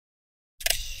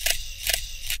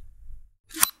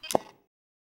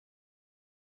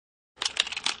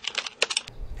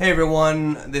Hey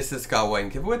everyone, this is Scott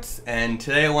Wankowitz, and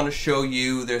today I want to show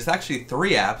you, there's actually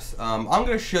three apps. I'm going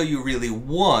to show you really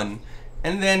one,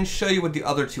 and then show you what the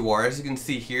other two are. As you can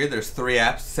see here, there's three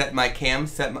apps: SetMyCam,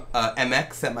 MX,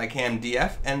 SetMyCam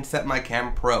DF, and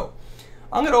SetMyCam Pro.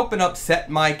 I'm going to open up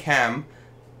SetMyCam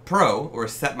Pro, or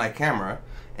SetMyCamera,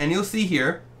 and you'll see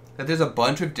here that there's a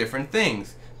bunch of different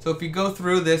things. So if you go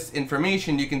through this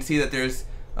information, you can see that there's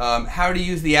how to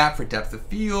use the app for depth of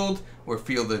field, or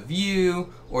field of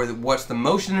view, or what's the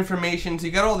motion information. So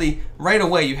you got all the, right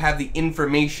away you have the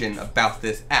information about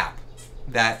this app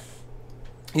that,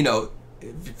 you know,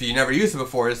 if you never used it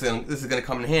before, this is going to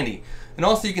come in handy. And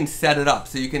also you can set it up,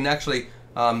 so you can actually,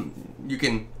 you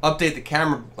can update the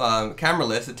camera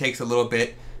list. It takes a little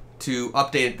bit to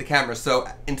update the camera. So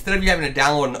instead of you having to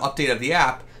download an update of the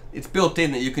app, it's built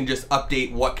in that you can just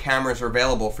update what cameras are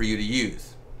available for you to use.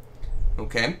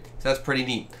 Okay, so that's pretty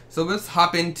neat. So let's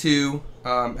hop into,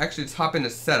 let's hop into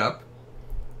setup,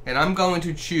 and I'm going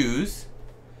to choose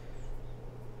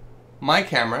my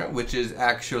camera, which is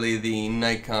actually the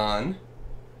Nikon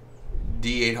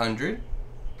D800.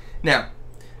 Now,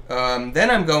 then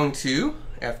I'm going to,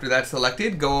 after that's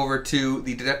selected, go over to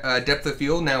the depth of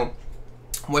field. Now,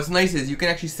 what's nice is you can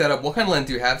actually set up what kind of lens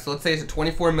do you have. So let's say it's a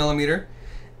 24mm,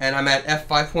 and I'm at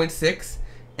f5.6.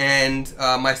 and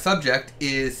my subject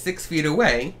is 6 feet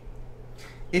away.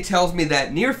 It tells me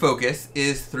that near focus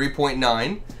is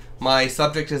 3.9, my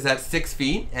subject is at 6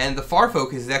 feet, and the far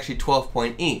focus is actually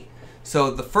 12.8.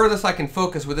 So the furthest I can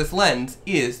focus with this lens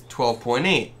is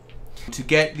 12.8. To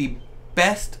get the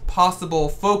best possible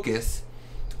focus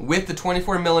with the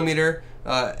 24mm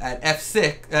at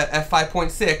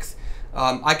f5.6,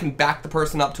 I can back the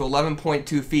person up to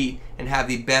 11.2 feet and have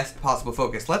the best possible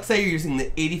focus. Let's say you're using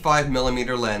the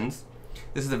 85mm lens.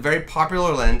 This is a very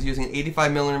popular lens, using an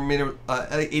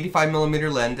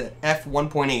 85mm lens at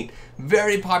f1.8.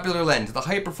 Very popular lens. The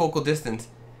hyperfocal distance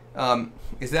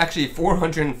is actually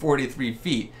 443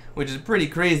 feet, which is pretty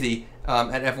crazy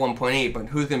at f1.8, but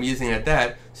who's going to be using it at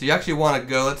that? So you actually want to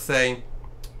go, let's say,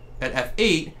 at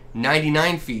f8,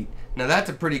 99 feet. Now that's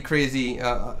a pretty crazy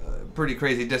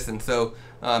distance. So,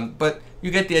 but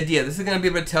you get the idea. This is going to be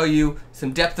able to tell you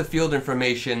some depth of field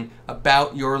information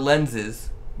about your lenses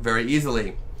very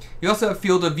easily. You also have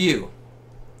field of view.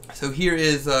 So here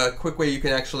is a quick way you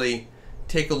can actually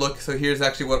take a look. So here's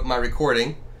actually what my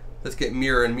recording. Let's get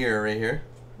mirror and mirror right here,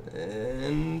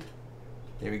 and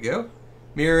there we go.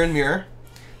 Mirror and mirror.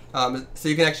 So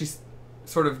you can actually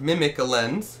sort of mimic a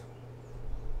lens,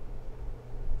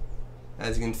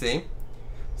 as you can see.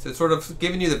 So it's sort of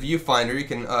giving you the viewfinder. You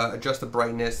can adjust the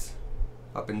brightness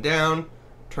up and down,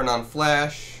 turn on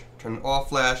flash, turn off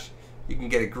flash. You can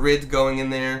get a grid going in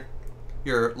there.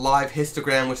 Your live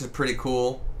histogram, which is pretty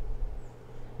cool.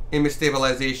 Image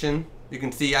stabilization. You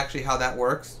can see actually how that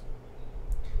works.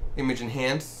 Image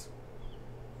enhance.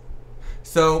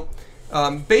 So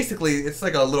basically it's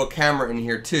like a little camera in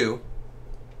here too.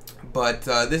 But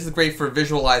this is great for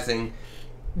visualizing.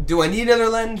 Do I need another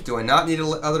lens? Do I not need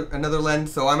another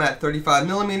lens? So I'm at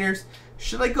 35mm.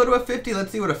 Should I go to a 50?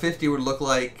 Let's see what a 50 would look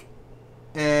like.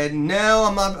 And no,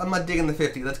 I'm not digging the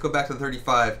 50. Let's go back to the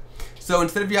 35. So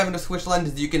instead of you having to switch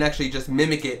lenses, you can actually just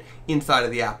mimic it inside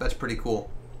of the app. That's pretty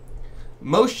cool.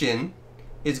 Motion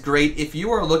is great if you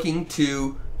are looking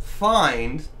to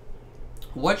find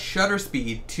what shutter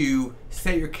speed to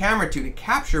set your camera to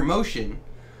capture motion.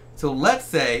 So let's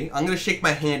say I'm going to shake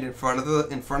my hand in front of the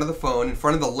phone, in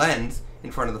front of the lens,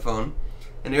 in front of the phone,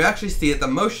 and you actually see that the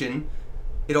motion,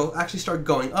 it'll actually start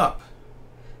going up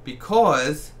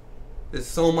because there's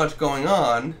so much going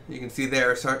on. You can see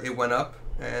there, it went up,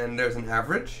 and there's an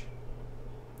average.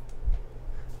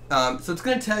 So it's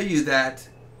going to tell you that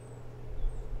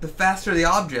the faster the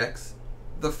objects,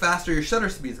 the faster your shutter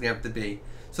speed is going to have to be.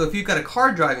 So if you've got a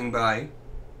car driving by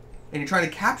and you're trying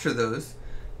to capture those,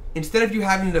 instead of you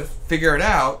having to figure it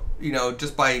out, you know,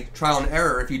 just by trial and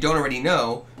error, if you don't already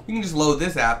know, you can just load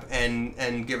this app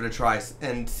and give it a try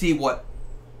and see what,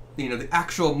 you know, the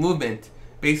actual movement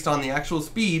based on the actual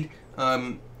speed,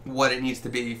 what it needs to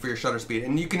be for your shutter speed.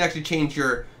 And you can actually change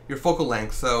your focal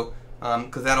length, so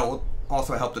because that'll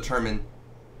also help determine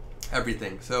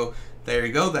everything. So there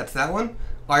you go, that's that one.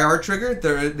 IR trigger,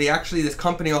 this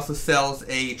company also sells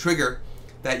a trigger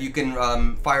that you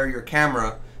can fire your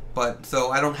camera. But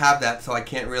so I don't have that, so I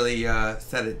can't really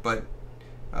set it, but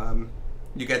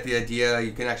you get the idea.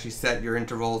 You can actually set your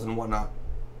intervals and whatnot.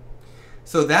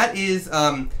 So that is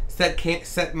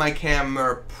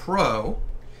SetMyCamera Pro.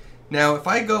 Now if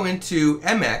I go into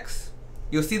MX,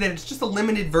 you'll see that it's just a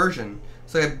limited version.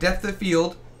 So I have depth of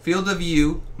field, field of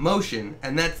view, motion,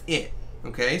 and that's it.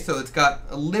 Okay, so it's got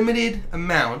a limited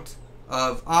amount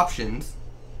of options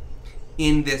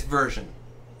in this version.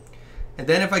 And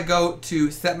then if I go to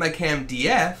SetMyCam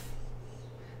DF,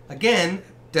 again,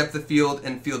 depth of field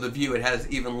and field of view, it has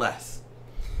even less.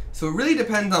 So it really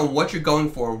depends on what you're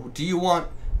going for. Do you want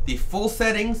the full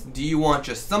settings? Do you want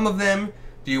just some of them?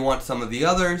 Do you want some of the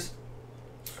others?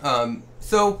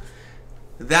 So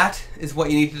that is what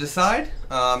you need to decide,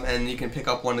 and you can pick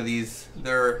up one of these.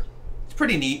 It's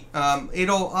pretty neat.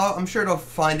 I'm sure it'll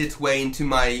find its way into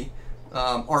my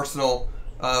arsenal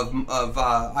of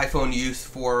iPhone use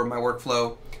for my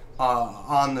workflow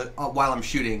while I'm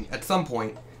shooting at some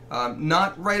point.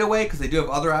 Not right away, because they do have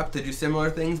other apps that do similar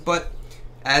things, but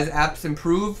as apps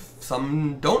improve,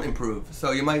 some don't improve.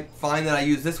 So you might find that I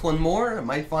use this one more. I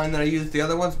might find that I use the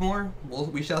other ones more.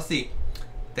 We shall see.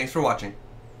 Thanks for watching.